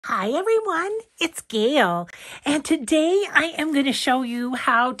Hi everyone, it's Gail, and today I am going to show you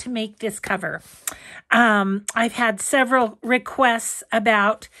how to make this cover. I've had several requests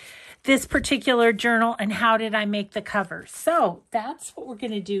about this particular journal and how did I make the cover. So that's what we're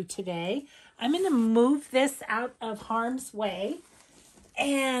going to do today. I'm going to move this out of harm's way,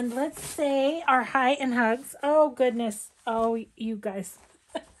 and let's say our hi and hugs. Oh goodness, oh you guys.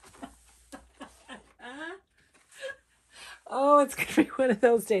 Oh, it's going to be one of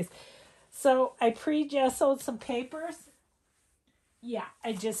those days. So I pre-gessoed some papers. Yeah,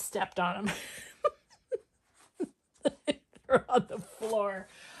 I just stepped on them. They're on the floor.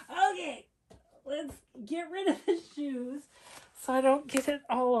 Okay, let's get rid of the shoes so I don't get it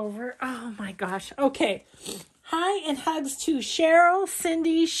all over. Oh my gosh. Okay. Hi and hugs to Cheryl,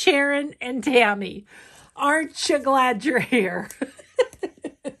 Cindy, Sharon, and Tammy. Aren't you glad you're here?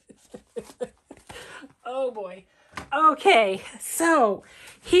 Oh boy. Okay, so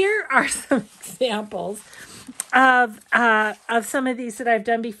here are some examples of some of these that I've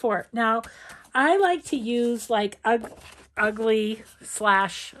done before. Now, I like to use like ugly /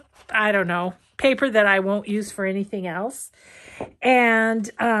 I don't know, paper that I won't use for anything else. And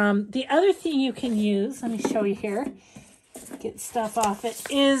the other thing you can use, let me show you here, get stuff off it,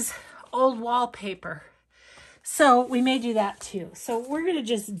 is old wallpaper. So we may do that too. So we're going to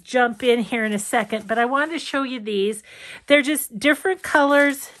just jump in here in a second, but I wanted to show you these. They're just different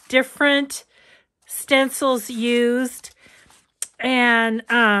colors, different stencils used, and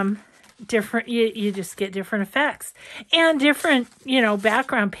different, you just get different effects and different,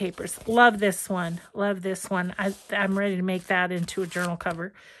 background papers. Love this one. Love this one. I'm ready to make that into a journal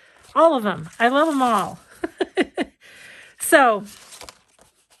cover. All of them. I love them all. So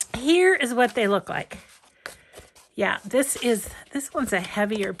here is what they look like. Yeah, this one's a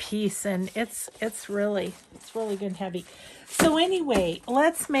heavier piece, and it's really good and heavy. So anyway,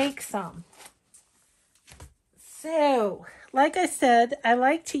 let's make some. So, like I said, I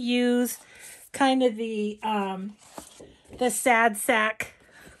like to use kind of the sad sack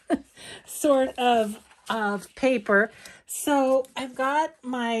sort of paper. So I've got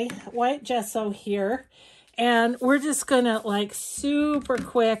my white gesso here, and we're just gonna like super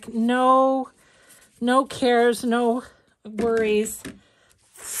quick, no cares, no worries,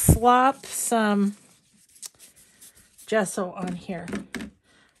 slop some gesso on here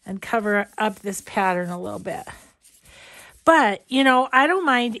and cover up this pattern a little bit. But, I don't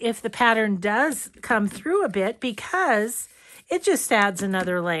mind if the pattern does come through a bit because it just adds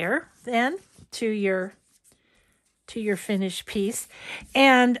another layer then to your finished piece.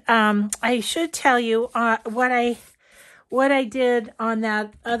 And I should tell you what I did on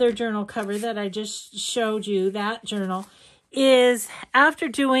that other journal cover that I just showed you, that journal, is after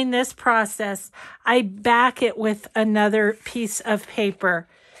doing this process, I back it with another piece of paper.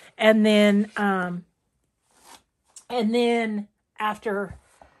 And then after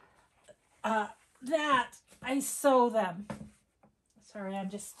that, I sew them. Sorry, I'm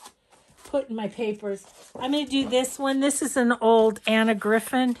just putting my papers. I'm going to do this one. This is an old Anna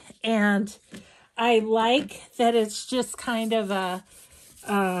Griffin, and I like that it's just kind of a,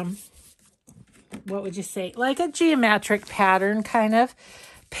 what would you say? Like a geometric pattern kind of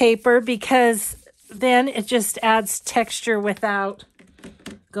paper, because then it just adds texture without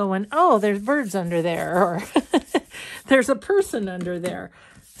going, oh, there's birds under there, or there's a person under there.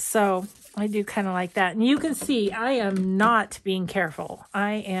 So I do kind of like that. And you can see I am not being careful.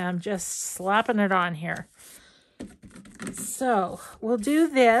 I am just slapping it on here. So we'll do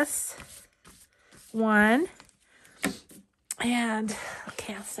this one, and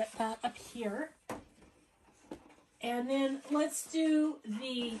okay, I'll set that up here, and then let's do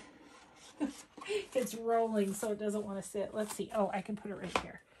the it's rolling so it doesn't want to sit. Let's see. Oh, I can put it right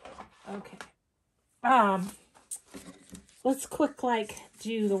here. Okay. Let's quick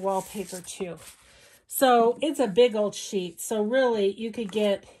do the wallpaper too. So it's a big old sheet, so really you can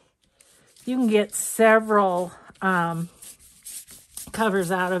get several covers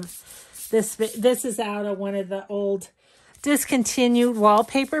out of this. This is out of one of the old discontinued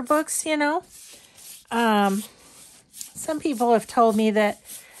wallpaper books, Some people have told me that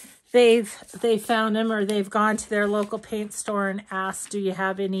they found them, or they've gone to their local paint store and asked, do you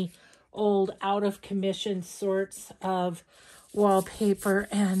have any old out of commission sorts of wallpaper?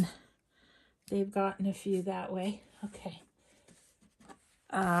 And they've gotten a few that way. Okay.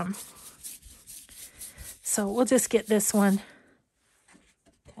 So we'll just get this one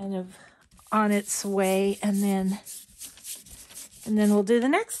kind of on its way, and then we'll do the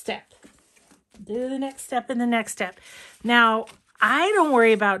next step. Do the next step and the next step. Now, I don't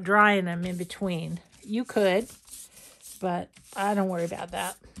worry about drying them in between. You could, but I don't worry about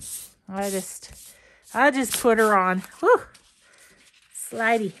that. I just put her on. Whew.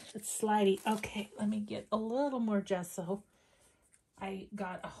 Slidey. It's slidey. Okay, let me get a little more gesso. I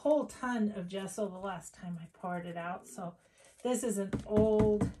got a whole ton of gesso the last time I poured it out. So this is an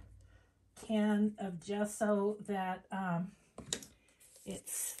old can of gesso that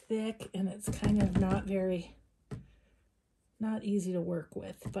it's thick and it's kind of not easy to work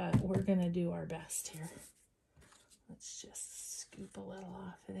with, but we're going to do our best here. Let's just scoop a little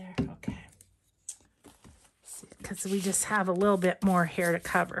off of there. Okay. Because we just have a little bit more here to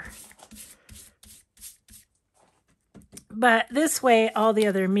cover. But this way, all the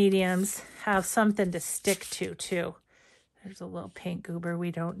other mediums have something to stick to, too. There's a little pink goober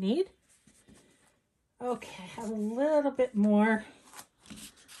we don't need. Okay, I have a little bit more.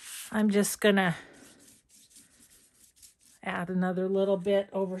 I'm just going to add another little bit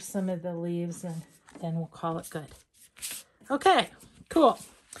over some of the leaves, and then we'll call it good. Okay, cool.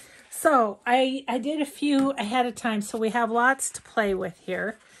 So I did a few ahead of time, so we have lots to play with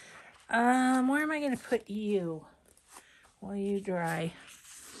here. Where am I going to put you while you dry?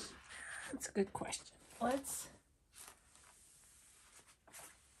 That's a good question.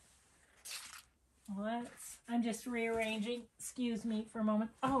 I'm just rearranging. Excuse me for a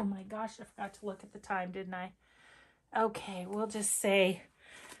moment. Oh my gosh, I forgot to look at the time, didn't I? Okay, we'll say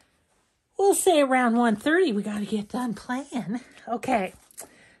around 1:30 we got to get done playing. Okay,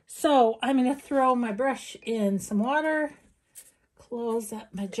 so I'm going to throw my brush in some water, close up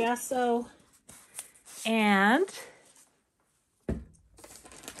my gesso, and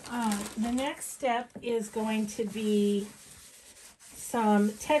the next step is going to be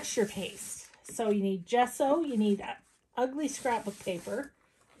some texture paste. So you need gesso, you need ugly scrapbook paper,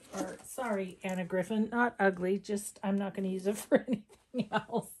 or sorry, Anna Griffin, not ugly, just I'm not going to use it for anything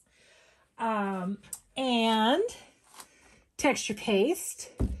else. And texture paste,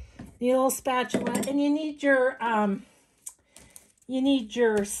 need a little spatula, and you need your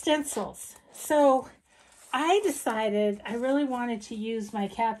stencils. So I decided I really wanted to use my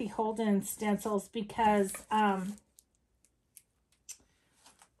Cathe Holden stencils because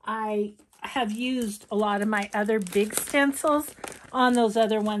I have used a lot of my other big stencils on those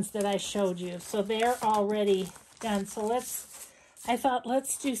other ones that I showed you. So they're already done. So I thought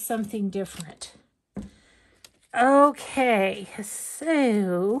let's do something different. Okay,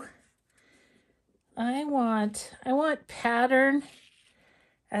 so I want pattern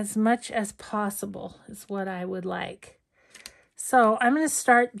as much as possible is what I would like. So I'm going to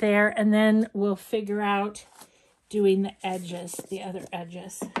start there, and then we'll figure out doing the edges, the other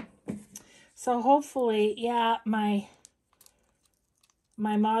edges. So hopefully, yeah, my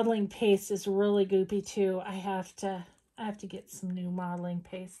modeling paste is really goopy too. I have to get some new modeling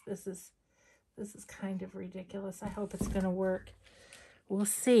paste. This is kind of ridiculous. I hope it's going to work. We'll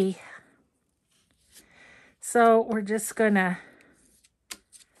see. So we're just going to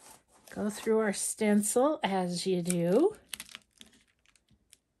go through our stencil as you do.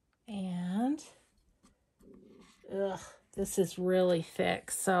 And this is really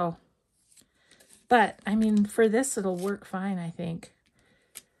thick. So, but I mean, for this, it'll work fine, I think.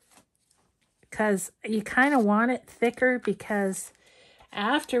 Because you kind of want it thicker, because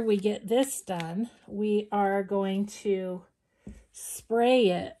after we get this done, we are going to spray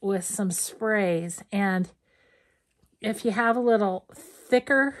it with some sprays. And if you have a little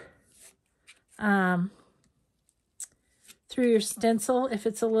thicker through your stencil, if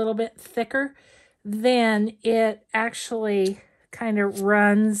it's a little bit thicker, then it actually kind of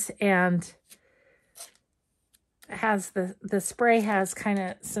runs and has the spray has kind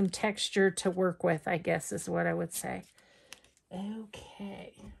of some texture to work with, I guess is what I would say.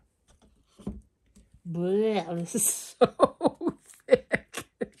 Okay. Blech, this is so thick.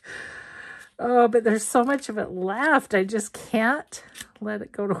 Oh, but there's so much of it left. I just can't let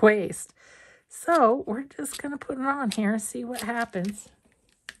it go to waste. So we're just going to put it on here and see what happens.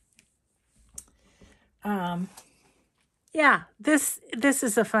 Yeah, this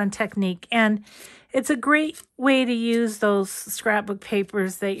is a fun technique, and it's a great way to use those scrapbook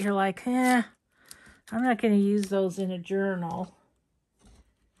papers that you're like, I'm not going to use those in a journal.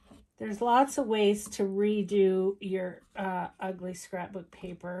 There's lots of ways to redo your ugly scrapbook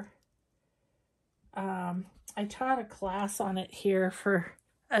paper. I taught a class on it here for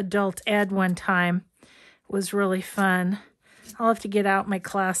adult ed one time. It was really fun. I'll have to get out my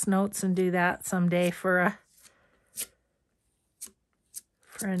class notes and do that someday for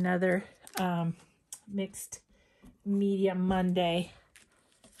another mixed media Monday.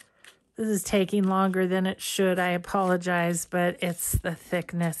 This is taking longer than it should. I apologize, but it's the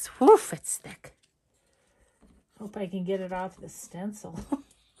thickness. Woof, it's thick. Hope I can get it off the stencil.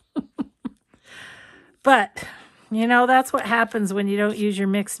 But, you know, that's what happens when you don't use your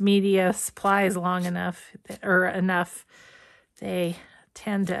mixed media supplies long enough, or enough. They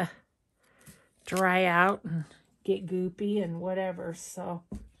tend to dry out and get goopy and whatever. So,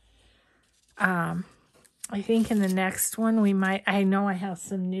 I think in the next one we might, I know I have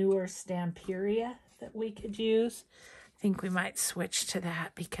some newer Stamperia that we could use. I think we might switch to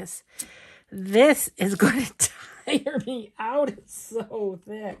that because this is going to tire me out. It's so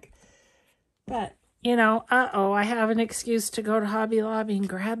thick. But, you know, I have an excuse to go to Hobby Lobby and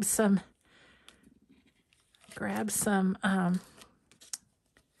grab some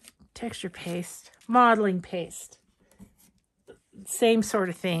texture paste, modeling paste. Same sort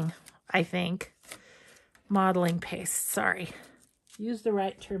of thing, I think. Modeling paste, sorry. Use the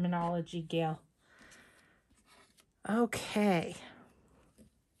right terminology, Gail. Okay.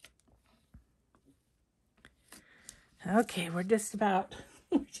 Okay, we're just about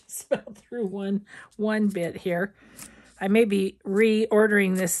through one bit here. I may be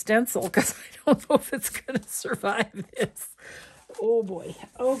reordering this stencil because I don't know if it's going to survive this. Oh boy.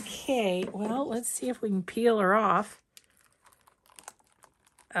 Okay, well, let's see if we can peel her off.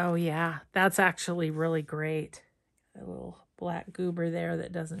 Oh yeah, that's actually really great. A little black goober there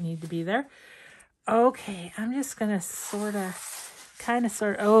that doesn't need to be there. Okay, I'm just going to kind of,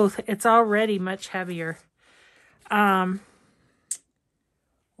 oh, it's already much heavier.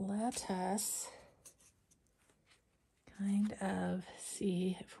 Let us kind of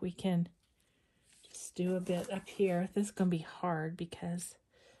see if we can just do a bit up here. This is going to be hard because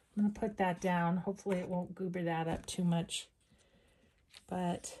I'm going to put that down. Hopefully it won't goober that up too much.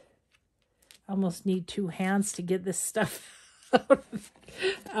 But I almost need two hands to get this stuff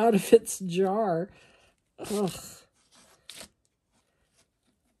out of its jar. Ugh.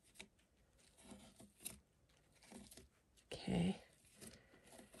 Okay.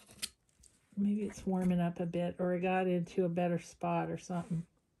 Maybe it's warming up a bit, or I got into a better spot or something.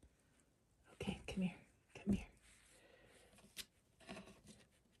 Okay, come here. Come here.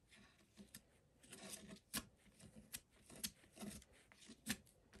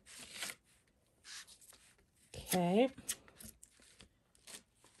 Okay.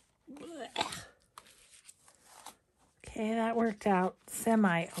 Okay, that worked out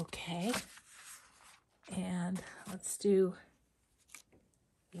semi-okay. And let's do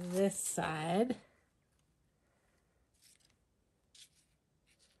this side.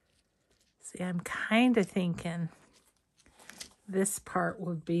 See, I'm kind of thinking this part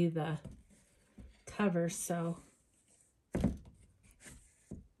would be the cover, so boy,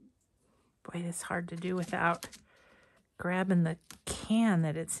 it's hard to do without grabbing the can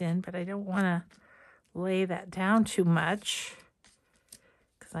that it's in, but I don't want to lay that down too much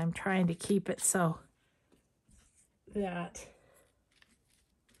because I'm trying to keep it so that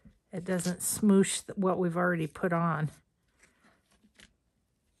it doesn't smoosh what we've already put on.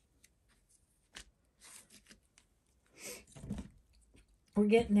 We're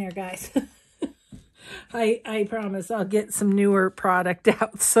getting there, guys. I promise I'll get some newer product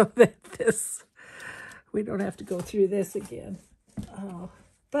out so that we don't have to go through this again. Oh,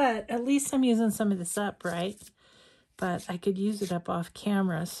 but at least I'm using some of this up, right? But I could use it up off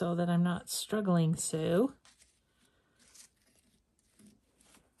camera so that I'm not struggling so.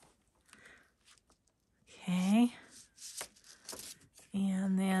 Okay.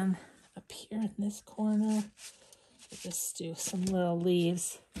 And then up here in this corner, we'll just do some little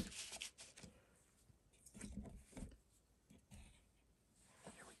leaves.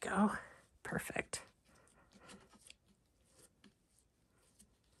 There we go. Perfect.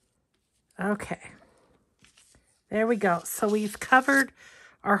 Okay. There we go. So we've covered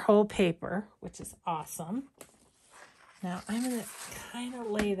our whole paper, which is awesome. Now I'm going to kind of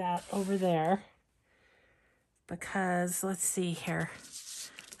lay that over there because let's see here.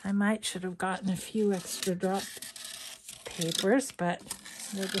 I should have gotten a few extra drop papers, but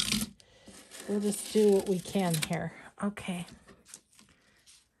we'll just do what we can here. Okay.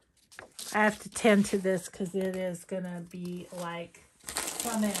 I have to tend to this because it is going to be like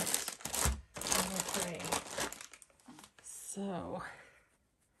cement, I'm afraid. So,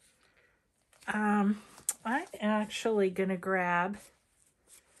 I'm actually going to grab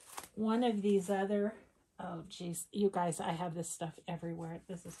one of these other, oh geez, you guys, I have this stuff everywhere.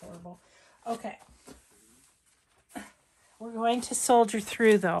 This is horrible. Okay. We're going to soldier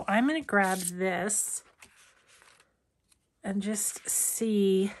through though. I'm going to grab this and just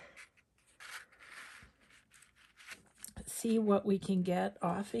see what we can get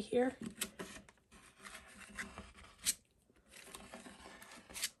off of here.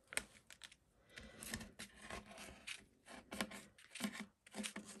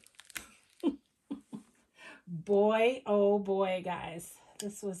 boy, oh boy, guys.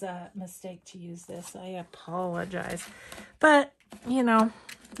 This was a mistake to use this. I apologize. But, you know,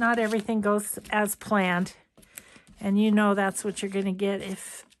 not everything goes as planned. And you know that's what you're going to get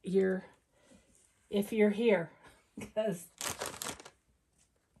if you're here. Because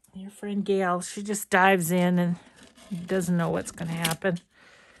your friend Gail, she just dives in and doesn't know what's going to happen.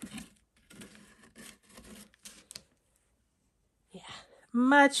 Yeah,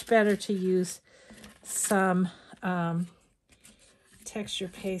 much better to use some texture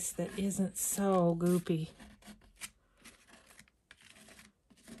paste that isn't so goopy.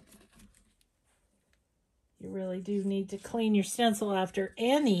 You really do need to clean your stencil after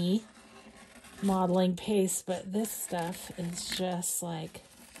any modeling paste, but this stuff is just like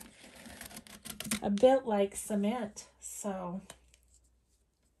a bit like cement. So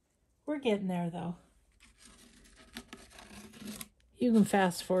we're getting there though. You can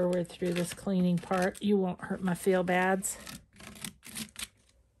fast forward through this cleaning part. You won't hurt my feel bads.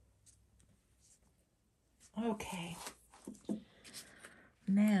 Okay.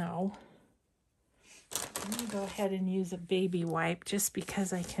 Now, I'm going to go ahead and use a baby wipe just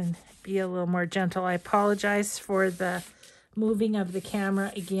because I can be a little more gentle. I apologize for the moving of the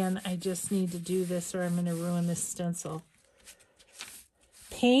camera. Again, I just need to do this or I'm going to ruin this stencil.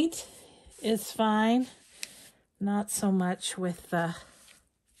 Paint is fine. Not so much with the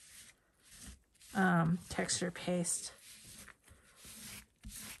texture paste.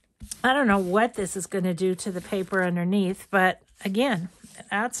 I don't know what this is going to do to the paper underneath, but again,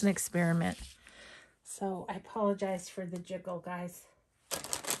 that's an experiment. So I apologize for the jiggle, guys.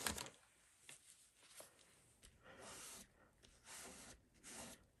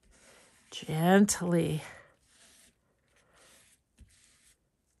 Gently.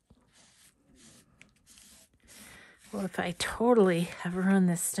 Well, if I totally have ruined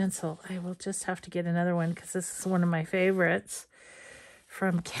this stencil, I will just have to get another one because this is one of my favorites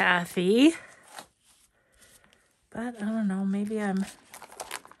from Cathe. But I don't know, maybe I'm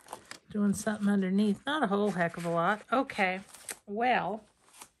doing something underneath. Not a whole heck of a lot. Okay, well,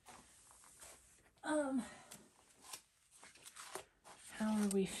 how are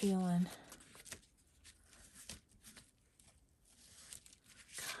we feeling?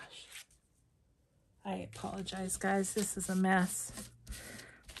 I apologize, guys. This is a mess.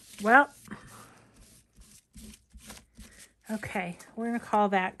 Well, okay, we're going to call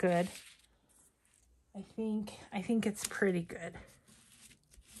that good. I think it's pretty good.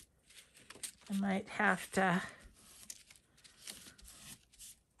 I might have to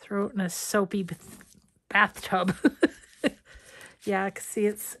throw it in a soapy bathtub. Yeah, I can see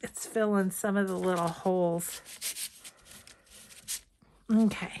it's filling some of the little holes.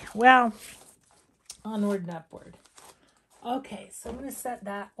 Okay, well, onward and upward. Okay, so I'm going to set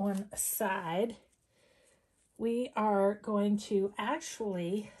that one aside. We are going to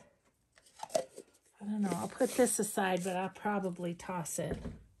actually, I don't know, I'll put this aside, but I'll probably toss it.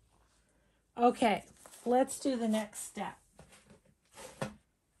 Okay, let's do the next step.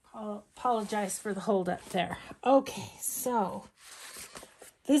 I'll apologize for the hold up there. Okay, so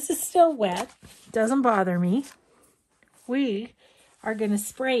this is still wet. Doesn't bother me. We are going to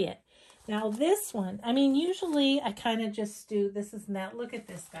spray it. Now this one, I mean, usually I kind of just do this and that. Look at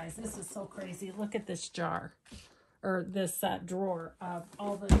this, guys. This is so crazy. Look at this jar or this drawer of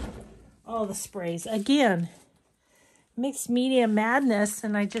all the sprays. Again, mixed media madness,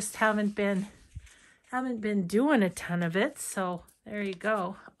 and I just haven't been doing a ton of it. So there you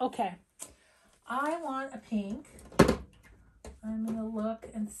go. Okay, I want a pink. I'm gonna look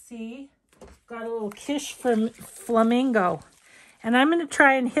and see. Got a little Kish from Flamingo. And I'm going to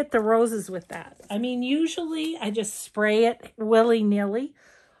try and hit the roses with that. I mean, usually I just spray it willy-nilly.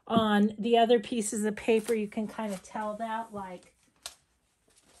 On the other pieces of paper, you can kind of tell that, like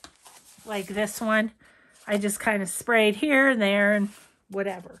this one. I just kind of sprayed here and there and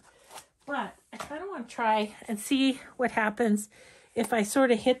whatever. But I kind of want to try and see what happens if I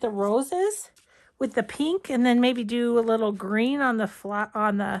sort of hit the roses with the pink and then maybe do a little green on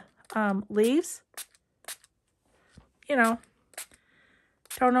the leaves. You know.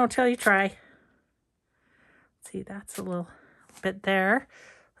 Don't know till you try. Let's see, that's a little bit there.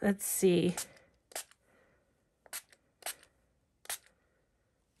 Let's see.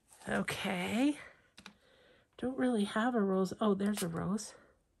 Okay. Don't really have a rose. Oh, there's a rose.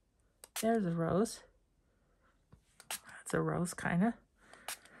 There's a rose. That's a rose, kind of.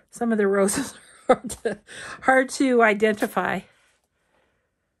 Some of the roses are hard to identify.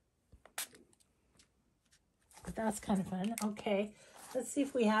 But that's kind of fun. Okay. Let's see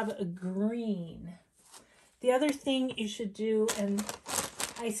if we have a green. The other thing you should do, and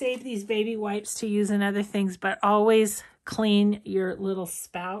I save these baby wipes to use in other things, but always clean your little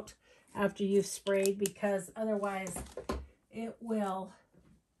spout after you've sprayed, because otherwise it will.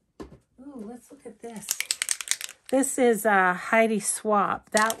 Ooh, let's look at this. This is Heidi Swap.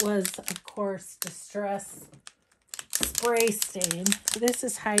 That was, of course, Distress Spray Stain. So this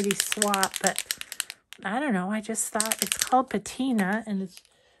is Heidi Swap, but I don't know. I just thought it's called Patina, and it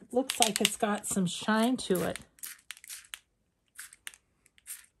looks like it's got some shine to it.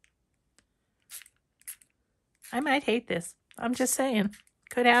 I might hate this. I'm just saying.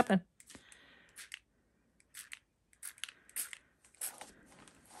 Could happen.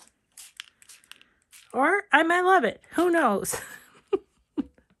 Or I might love it. Who knows?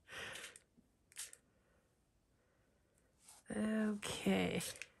 Okay.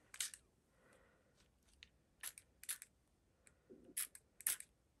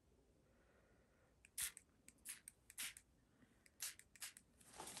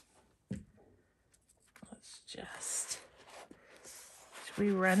 Let's just, should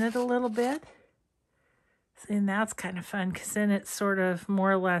we run it a little bit? See, and that's kind of fun, because then it sort of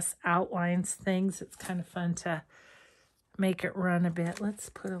more or less outlines things. It's kind of fun to make it run a bit. Let's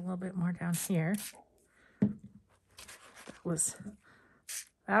put a little bit more down here. That was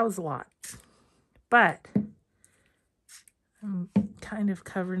a lot. But I'm kind of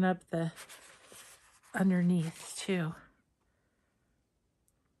covering up the underneath too.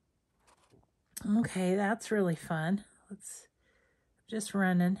 Okay, that's really fun. Let's just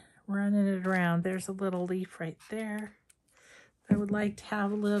running it around. There's a little leaf right there. I would like to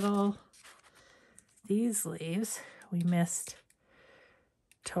have a little, these leaves we missed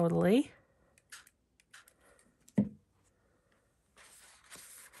totally.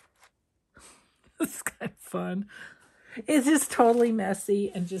 It's kind of fun. It's just totally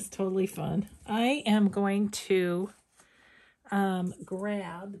messy and just totally fun. I am going to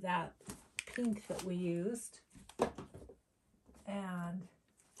grab that pink that we used, and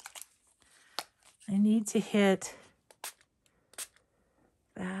I need to hit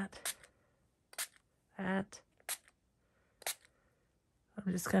that. I'm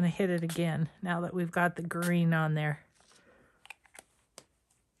just going to hit it again now that we've got the green on there.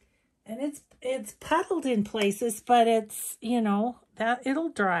 And it's puddled in places, but it's, you know, that it'll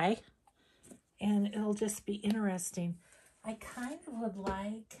dry and it'll just be interesting. I kind of would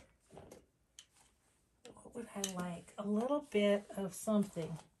like, what would I like? A little bit of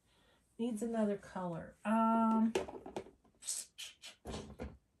something. Needs another color.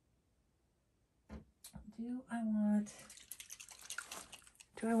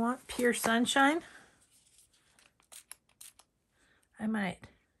 Do I want Pure Sunshine? I might.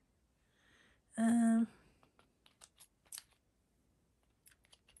 Oh,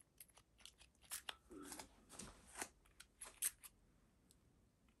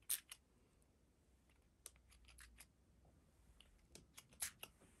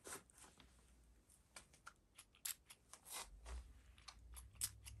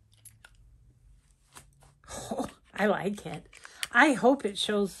 I like it. I hope it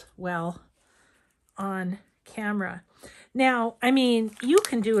shows well on camera. Now, I mean, you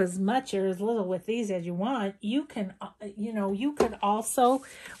can do as much or as little with these as you want. You can, you know, you could also,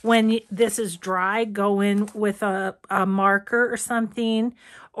 when this is dry, go in with a marker or something,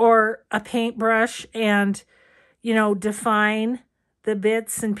 or a paintbrush, and, you know, define the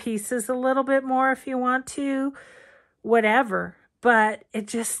bits and pieces a little bit more if you want to, whatever. But it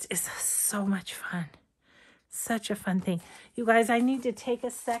just is so much fun. Such a fun thing. You guys, I need to take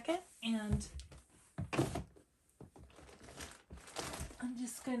a second, and I'm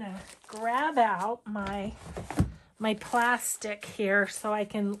just gonna grab out my plastic here so I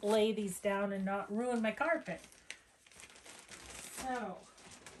can lay these down and not ruin my carpet. So,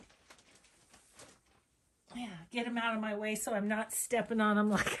 yeah, get them out of my way so I'm not stepping on them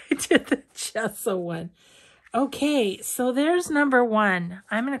like I did the gesso one. Okay, so there's number one.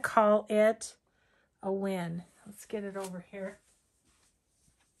 I'm gonna call it a win. Let's get it over here.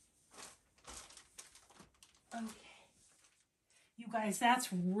 Okay. You guys, that's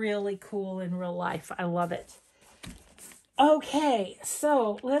really cool in real life. I love it. Okay,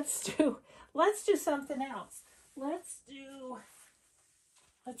 so let's do something else. Let's do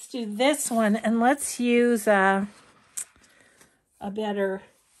this one, and let's use a better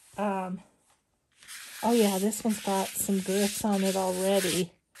oh yeah, this one's got some grits on it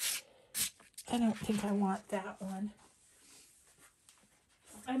already. I don't think I want that one.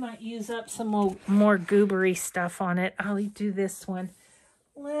 I might use up some more goobery stuff on it. I'll do this one.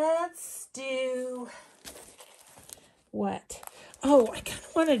 Let's do what? Oh, I kind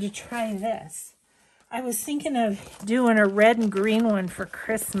of wanted to try this. I was thinking of doing a red and green one for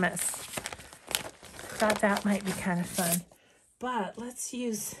Christmas. Thought that might be kind of fun. But let's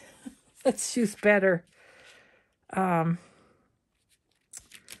use better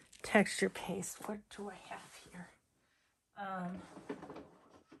texture paste. What do I have here?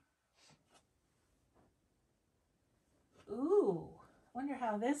 Ooh, wonder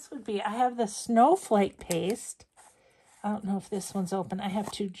how this would be. I have the snowflake paste. I don't know if this one's open. I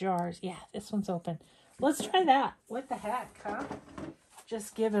have 2 jars. Yeah, this one's open. Let's try that. What the heck, huh?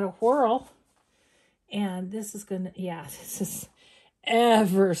 Just give it a whirl. And this is gonna, yeah, this is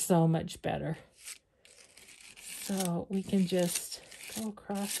ever so much better. So we can just go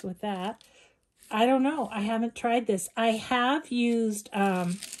across with that. I don't know. I haven't tried this. I have used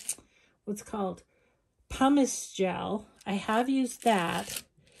what's called pumice gel. I have used that,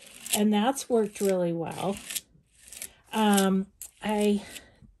 and that's worked really well. I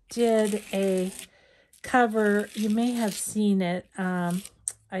did a cover. You may have seen it.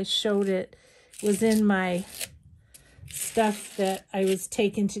 I showed it. It was in my stuff that I was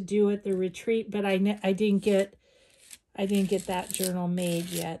taken to do at the retreat, but I didn't get that journal made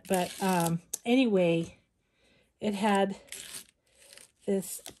yet. But anyway, it had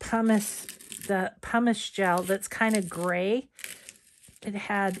this pumice gel that's kind of gray. It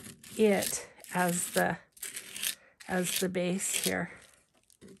had it as the base here.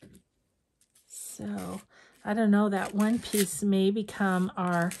 So I don't know, that one piece may become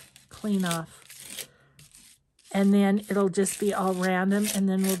our clean off. And then it'll just be all random, and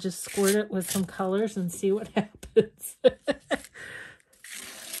then we'll just squirt it with some colors and see what happens.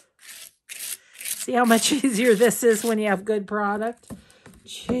 See how much easier this is when you have good product?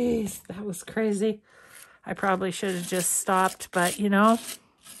 Jeez, that was crazy. I probably should have just stopped, but you know,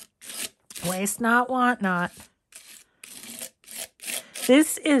 waste not, want not.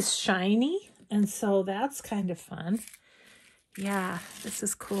 This is shiny, and so that's kind of fun. Yeah, this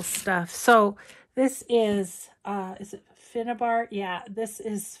is cool stuff. So this is it Finnabar? Yeah, this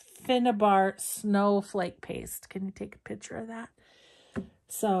is Finnabar snowflake paste. Can you take a picture of that?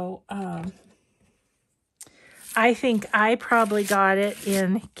 So I think I probably got it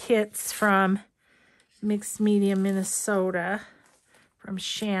in kits from Mixed Media Minnesota from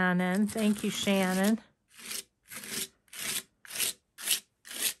Shannon. Thank you, Shannon.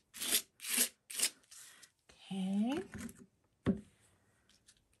 Okay.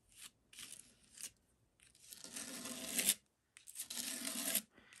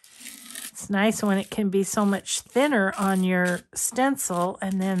 It's nice when it can be so much thinner on your stencil,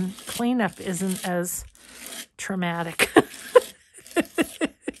 and then cleanup isn't as traumatic.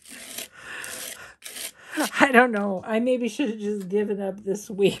 I don't know. I maybe should have just given up this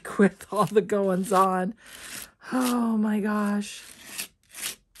week with all the goings on. Oh my gosh.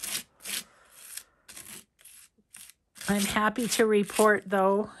 I'm happy to report,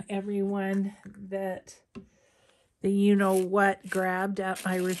 though, everyone, that the you-know-what grabbed at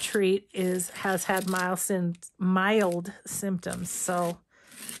my retreat has had mild symptoms. So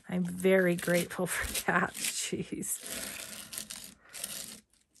I'm very grateful for that. Jeez.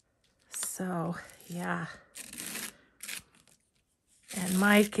 So, yeah. And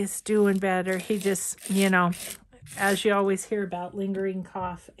Mike is doing better. He just, you know, as you always hear about, lingering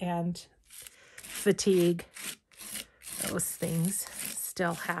cough and fatigue. Those things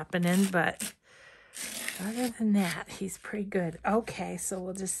still happening, but other than that, he's pretty good. Okay, so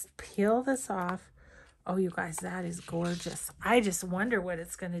we'll just peel this off. Oh, you guys, that is gorgeous. I just wonder what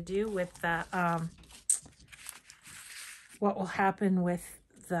it's going to do with the, what will happen with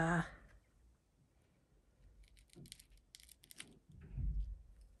the,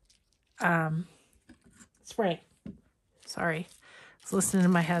 spray. Sorry. I was listening to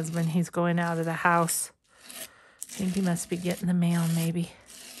my husband. He's going out of the house. I think he must be getting the mail, maybe.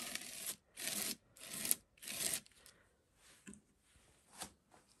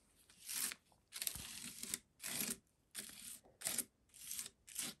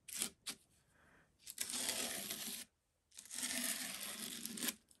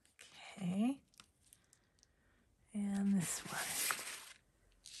 Okay. And this one.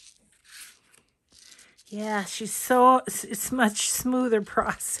 Yeah, it's much smoother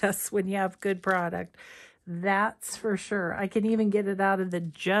process when you have good product. That's for sure. I can even get it out of the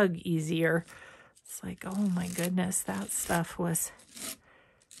jug easier. It's like, oh my goodness, that stuff was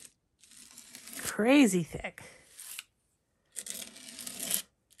crazy thick.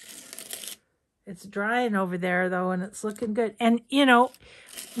 It's drying over there, though, and it's looking good. And, you know,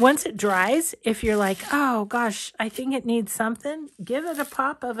 once it dries, if you're like, oh, gosh, I think it needs something, give it a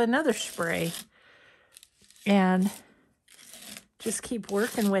pop of another spray. And just keep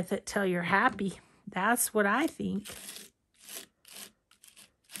working with it till you're happy. That's what I think.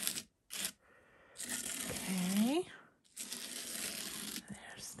 Okay.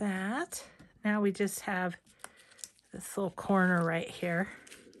 There's that. Now we just have this little corner right here.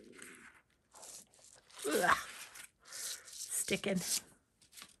 Ugh. Sticking.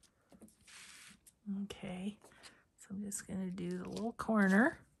 Okay. So I'm just going to do the little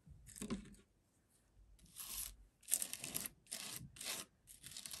corner.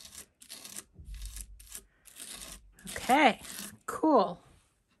 Okay, cool.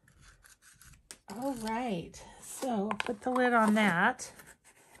 All right, so I'll put the lid on that.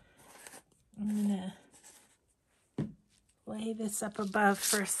 I'm gonna lay this up above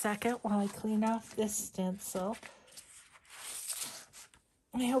for a second while I clean off this stencil.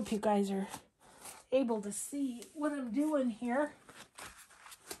 I hope you guys are able to see what I'm doing here.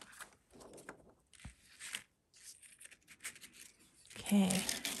 Okay,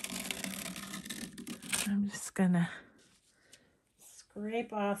 I'm just gonna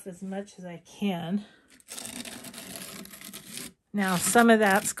scrape off as much as I can. Now some of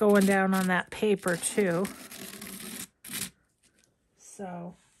that's going down on that paper too.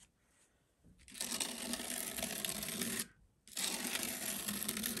 So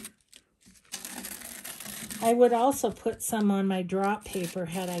I would also put some on my drop paper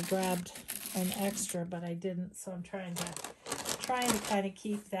had I grabbed an extra, but I didn't, so I'm trying to kind of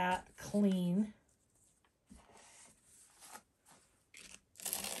keep that clean.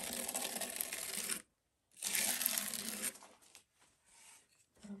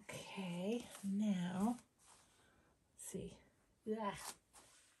 Okay, now, let's see. Yeah.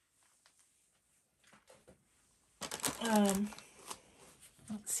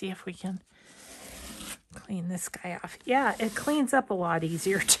 Let's see if we can clean this guy off. Yeah, it cleans up a lot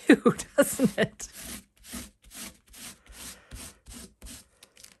easier too, doesn't it?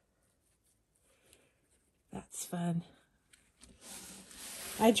 That's fun.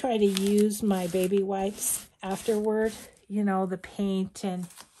 I try to use my baby wipes afterward, you know, the paint and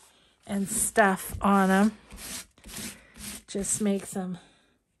stuff on them. Just makes them,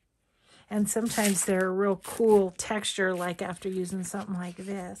 and sometimes they're a real cool texture, like after using something like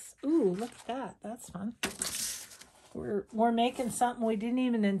this. Ooh, look at that. That's fun. We're making something we didn't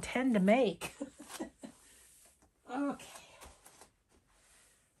even intend to make. Okay.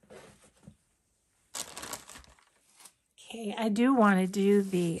 Okay, I do want to do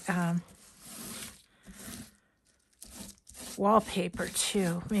the wallpaper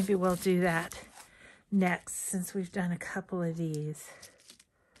too. Maybe we'll do that next since we've done a couple of these.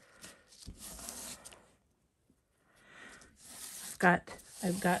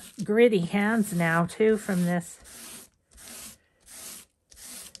 I've got gritty hands now too from this.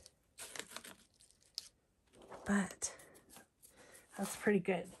 But that's pretty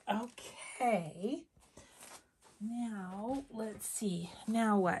good. Okay. Now, let's see.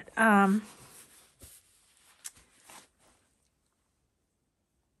 Now what?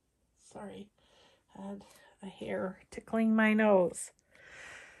 Sorry. I had a hair tickling my nose.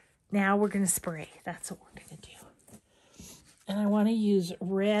 Now we're going to spray. That's what we're going to do. And I want to use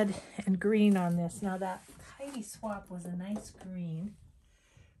red and green on this. Now that Tidy Swap was a nice green.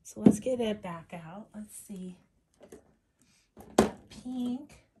 So let's get it back out. Let's see.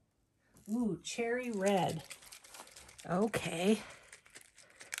 Pink. Ooh, cherry red. Okay.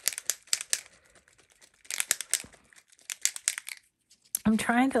 I'm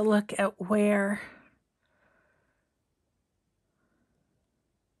trying to look at where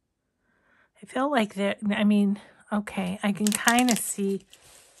I feel like that, I mean, okay, I can kind of see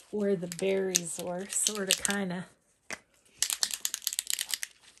where the berries were, sort of, kind of.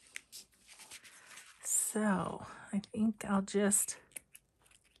 So, I think I'll just,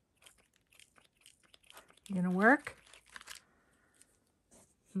 you gonna work?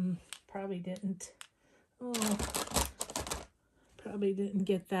 Probably didn't. Oh, probably didn't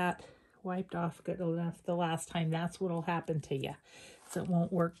get that wiped off good enough the last time. That's what'll happen to you. So it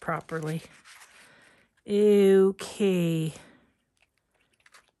won't work properly. Okay.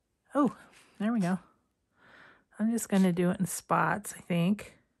 Oh, there we go. I'm just going to do it in spots, I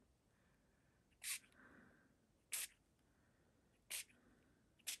think.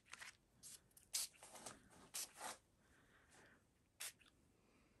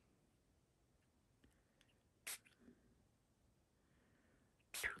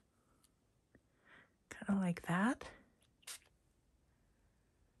 Kind of like that.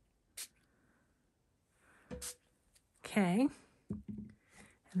 Okay.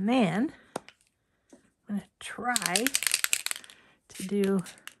 And then I'm going to try to do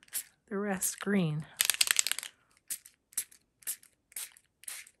the rest green.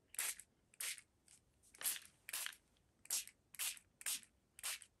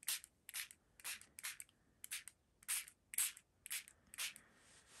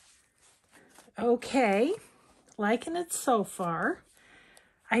 Okay, liking it so far.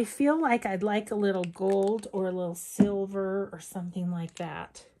 I feel like I'd like a little gold or a little silver or something like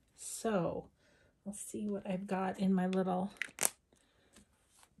that. So, let's see what I've got in my little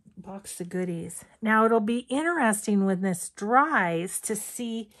box of goodies. Now, it'll be interesting when this dries to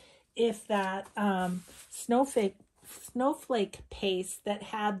see if that snowflake paste that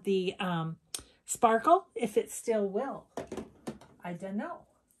had the sparkle, if it still will. I don't know.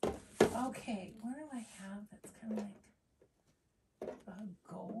 Okay, what do I have that's kind of like a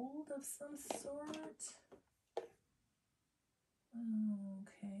gold of some sort?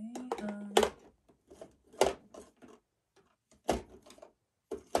 Okay.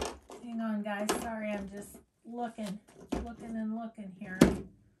 Hang on, guys. Sorry, I'm just looking here.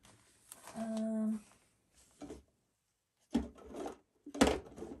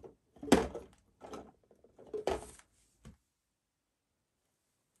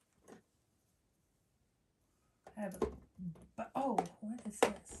 I have oh, what is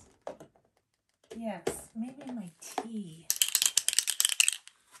this? Yes, maybe my tea.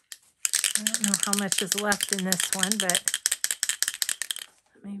 I don't know how much is left in this one, but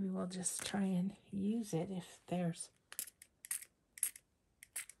maybe we'll just try and use it if there's...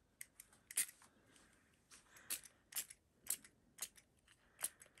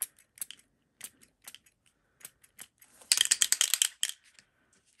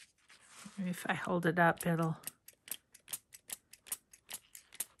 Maybe if I hold it up, it'll...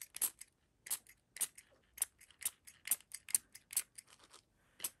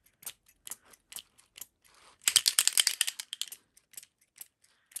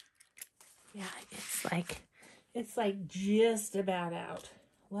 Yeah, it's like just about out.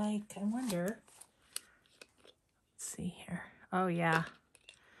 Like, I wonder. Let's see here. Oh yeah,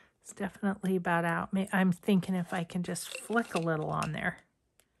 it's definitely about out. I'm thinking if I can just flick a little on there,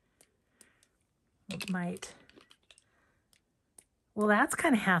 it might. Well, that's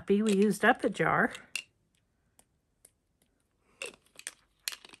kind of happy. We used up a jar.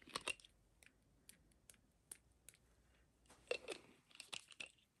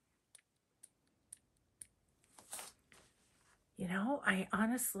 You know, I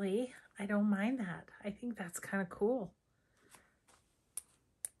don't mind that. I think that's kind of cool.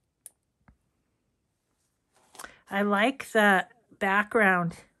 I like the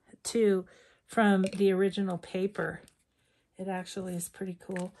background too from the original paper. It actually is pretty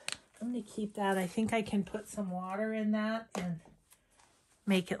cool. I'm going to keep that. I think I can put some water in that and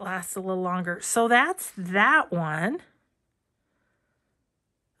make it last a little longer. So that's that one.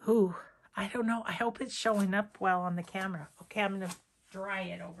 Ooh, I don't know. I hope it's showing up well on the camera. Okay, I'm going to dry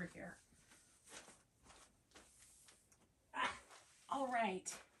it over here. All right.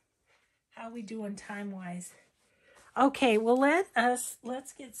 How we doing time-wise? Okay, well,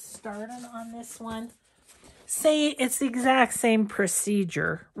 let's get started on this one. Say it's the exact same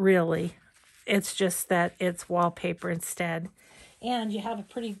procedure, really. It's just that it's wallpaper instead. And you have a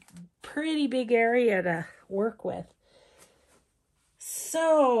pretty big area to work with.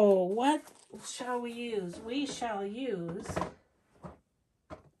 So, what shall we use? We shall use,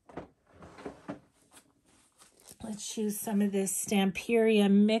 let's use some of this Stamperia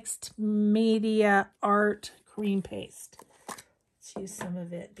Mixed Media Art Cream Paste. Let's use some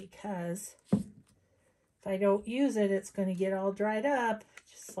of it because if I don't use it, it's going to get all dried up,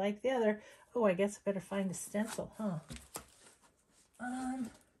 just like the other. Oh, I guess I better find a stencil, huh?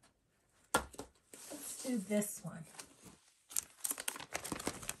 Let's do this one.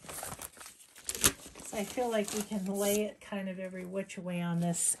 So I feel like we can lay it kind of every which way on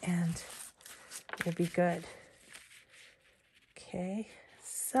this and it'll be good. Okay,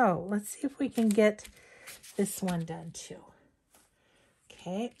 so let's see if we can get this one done too.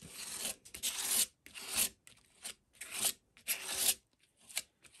 Okay.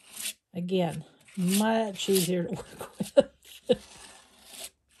 Again, much easier to work with.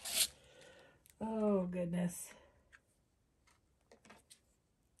 Oh, goodness.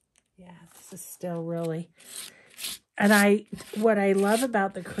 Yeah, this is still really... And what I love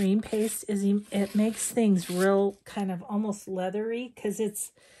about the cream paste is it makes things real kind of almost leathery because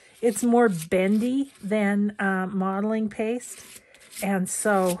it's more bendy than modeling paste. And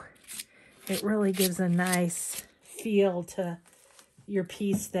so it really gives a nice feel to your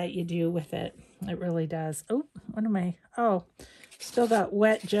piece that you do with it. It really does. Oh, what am I? Oh, still got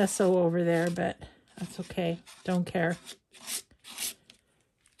wet gesso over there, but that's okay. Don't care.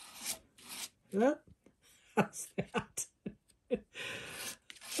 Oh, how's that?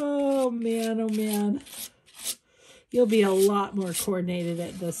 Oh, man, oh, man. You'll be a lot more coordinated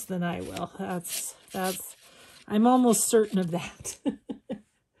at this than I will. I'm almost certain of that.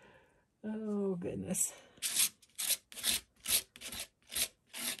 Oh, goodness.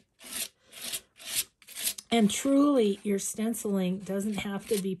 And truly, your stenciling doesn't have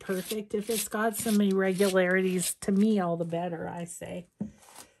to be perfect. If it's got some irregularities, to me, all the better, I say.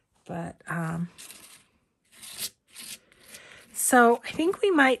 But, so I think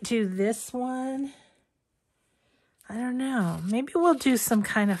we might do this one. I don't know. Maybe we'll do some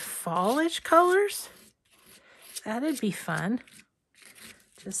kind of fallish colors. That'd be fun.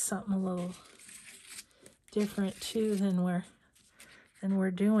 Just something a little different, too, than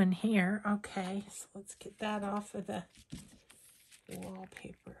we're doing here. Okay, so let's get that off of the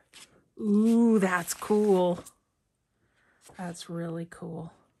wallpaper. Ooh, that's cool. That's really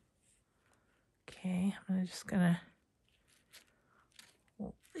cool. Okay, I'm just gonna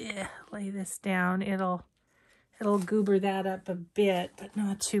lay this down. It'll goober that up a bit, but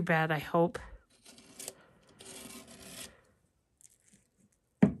not too bad, I hope.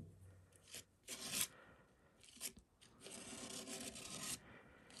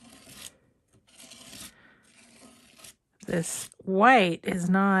 This white is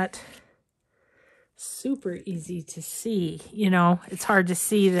not super easy to see. You know, it's hard to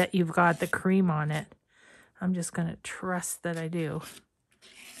see that you've got the cream on it. I'm just going to trust that I do.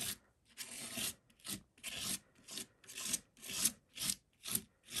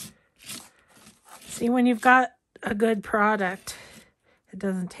 See, when you've got a good product, it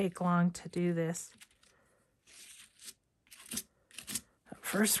doesn't take long to do this. The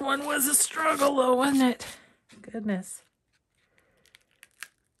first one was a struggle, though, wasn't it? Goodness.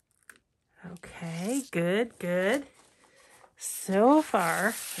 Okay, good, good. So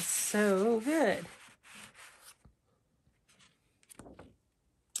far, so good.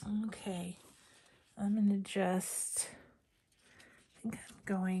 Okay, I'm going to just, I think I'm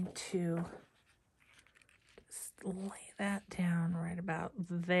going to just lay that down right about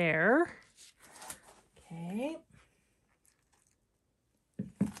there. Okay.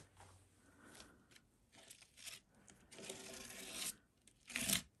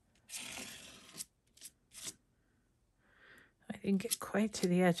 I didn't get quite to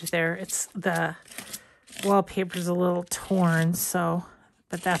the edge there. It's the wallpaper's a little torn, so,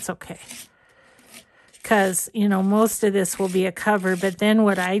 but that's okay. Because, you know, most of this will be a cover, but then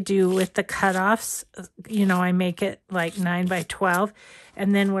what I do with the cutoffs, you know, I make it like 9 by 12.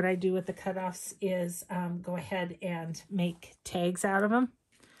 And then what I do with the cutoffs is go ahead and make tags out of them.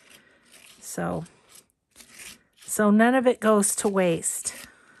 So none of it goes to waste.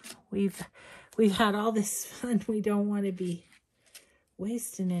 We've had all this fun. We don't want to be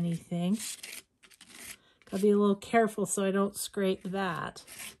wasting anything. Gotta be a little careful so I don't scrape that.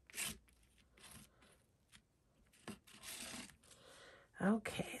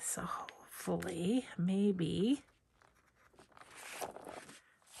 Okay, so hopefully, maybe,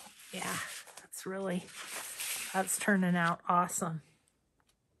 yeah, that's turning out awesome.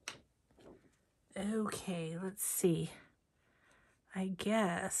 Okay, let's see. I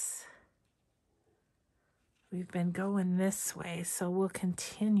guess we've been going this way, so we'll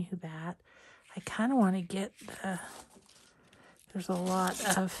continue that. I kind of want to get there's a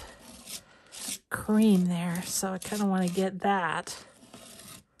lot of cream there, so I kind of want to get that.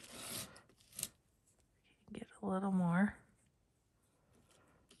 Get a little more.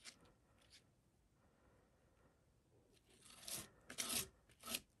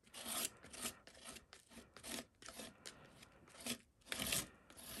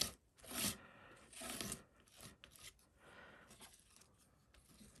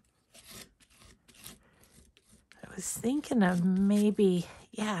 I was thinking of maybe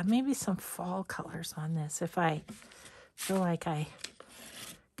some fall colors on this if I feel like I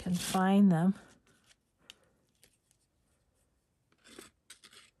can find them.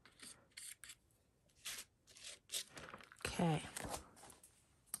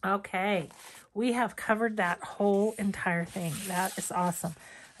 Okay, we have covered that whole entire thing. That is awesome.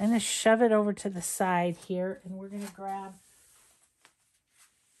 I'm going to shove it over to the side here, and we're going to grab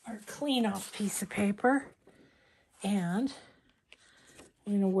our clean off piece of paper, and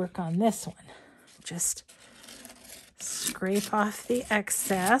we're going to work on this one. Just scrape off the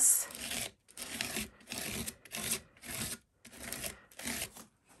excess.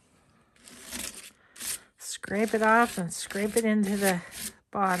 Scrape it off and scrape it into the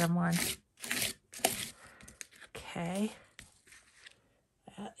bottom one. Okay.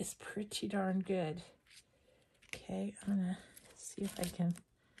 That is pretty darn good. Okay, I'm going to see if I can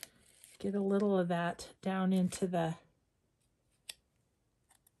get a little of that down into the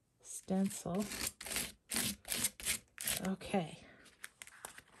stencil. Okay.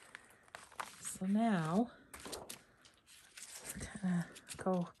 So now, let's kind of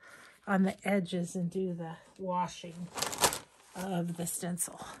go on the edges and do the washing of the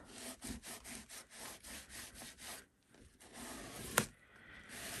stencil.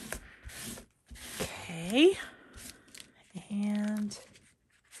 Okay, and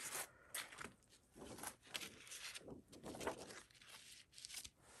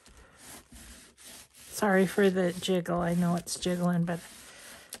sorry for the jiggle. I know it's jiggling, but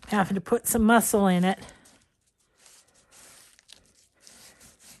I'm having to put some muscle in it.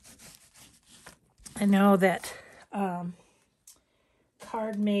 I know that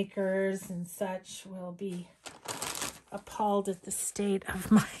card makers and such will be appalled at the state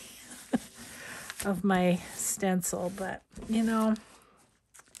of my of my stencil, but you know,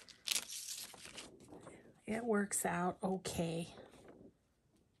 it works out okay.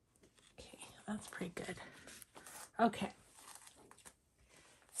 Okay, that's pretty good. Okay,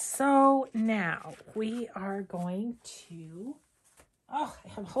 so now we are going to, oh, I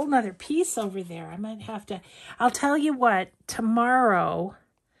have a whole nother piece over there. I might have to, I'll tell you what, tomorrow's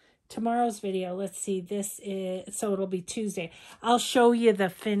video, let's see, this is, so it'll be Tuesday. I'll show you the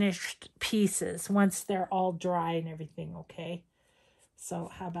finished pieces once they're all dry and everything, okay?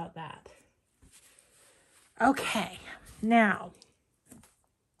 So how about that? Okay, now,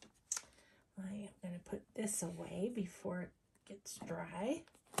 I am going to put this away before it gets dry.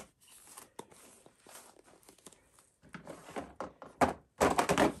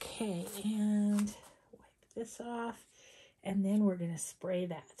 Okay, and wipe this off, and then we're going to spray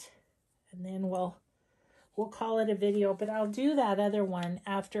that. And then we'll call it a video, but I'll do that other one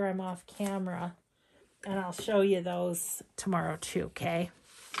after I'm off camera, and I'll show you those tomorrow too, okay?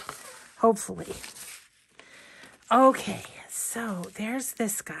 Hopefully. Okay, so there's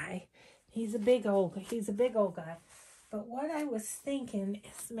this guy. He's a big old guy. But what I was thinking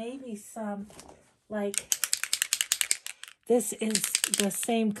is maybe some, like, this is the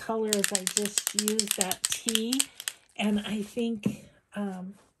same color as I just used, that tea, and I think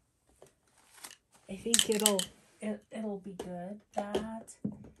it'll be good. That,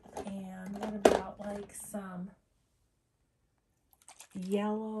 and what about like some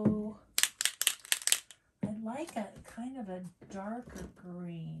yellow? I'd like a kind of a darker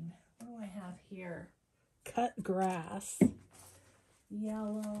green. What do I have here? Cut grass.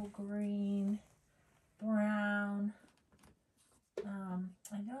 Yellow, green, brown. I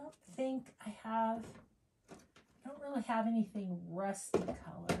don't really have anything rusty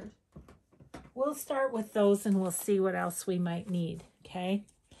colored. We'll start with those and we'll see what else we might need, okay?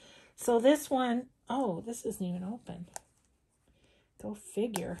 So this one, oh, this isn't even open. Go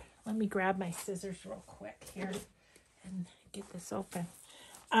figure. Let me grab my scissors real quick here and get this open.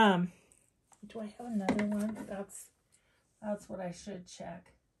 Do I have another one? That's what I should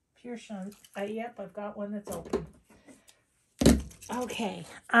check. Pure Shun. Yep, I've got one that's open. Okay.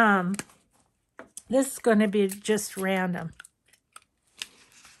 This is going to be just random.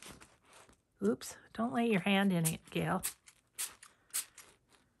 Oops, don't lay your hand in it, Gail.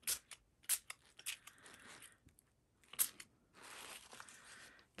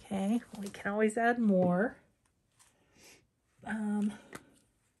 Okay, we can always add more.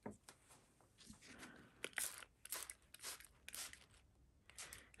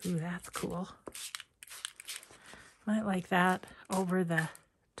 Ooh, that's cool. Might like that over the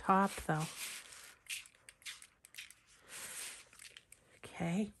top, though.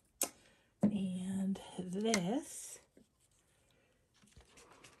 Okay. And this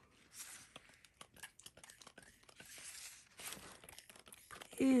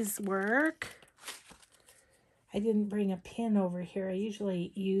is work. I didn't bring a pin over here. I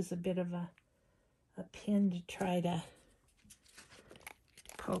usually use a bit of a pin to try to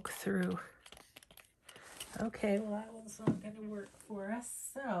poke through. Okay, well that one's not going to work for us,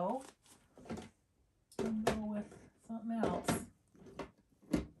 so we'll go with something else.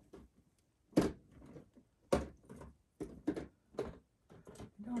 I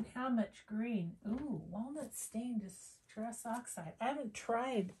don't have much green. Ooh, walnut stained distress oxide. I haven't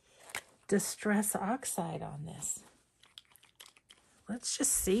tried distress oxide on this. Let's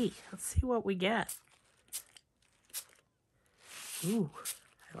just see. Let's see what we get. Ooh,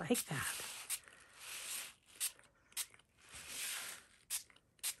 I like that.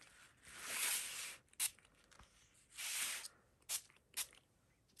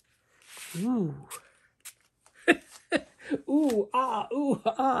 Ooh. Ooh, ah, ooh,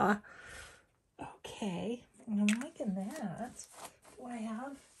 ah. Okay, I'm liking that. Do I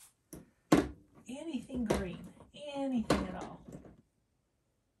have anything green? Anything at all?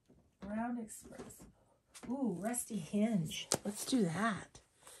 Brown Express. Ooh, Rusty Hinge. Let's do that.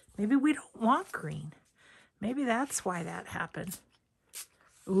 Maybe we don't want green. Maybe that's why that happened.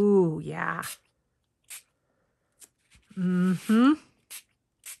 Ooh, yeah. Mm-hmm.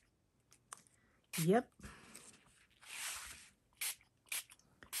 Yep.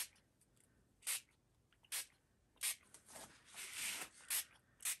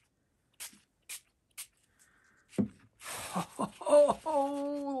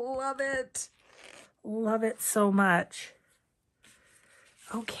 Oh, love it. Love it so much.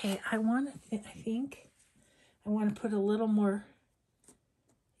 Okay, I think I want to put a little more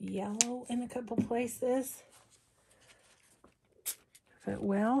yellow in a couple places. If it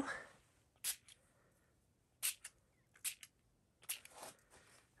will.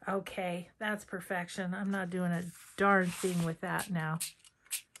 Okay, that's perfection. I'm not doing a darn thing with that now.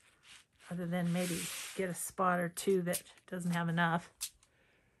 Other than maybe get a spot or two that doesn't have enough.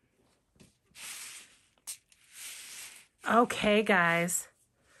 Okay, guys.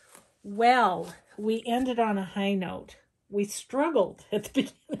 Well, we ended on a high note. We struggled at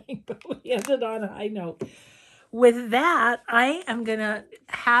the beginning, but we ended on a high note. With that, I am going to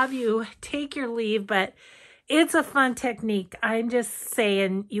have you take your leave, but it's a fun technique. I'm just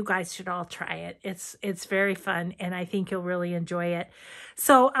saying you guys should all try it. It's very fun, and I think you'll really enjoy it.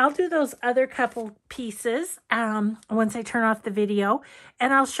 So I'll do those other couple pieces once I turn off the video,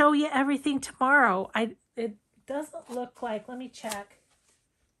 and I'll show you everything tomorrow. It doesn't look like, let me check.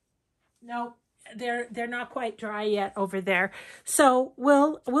 Nope. They're not quite dry yet over there. So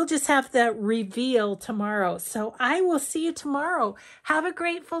we'll just have the reveal tomorrow. So I will see you tomorrow. Have a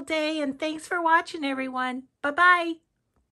grateful day, and thanks for watching, everyone. Bye-bye.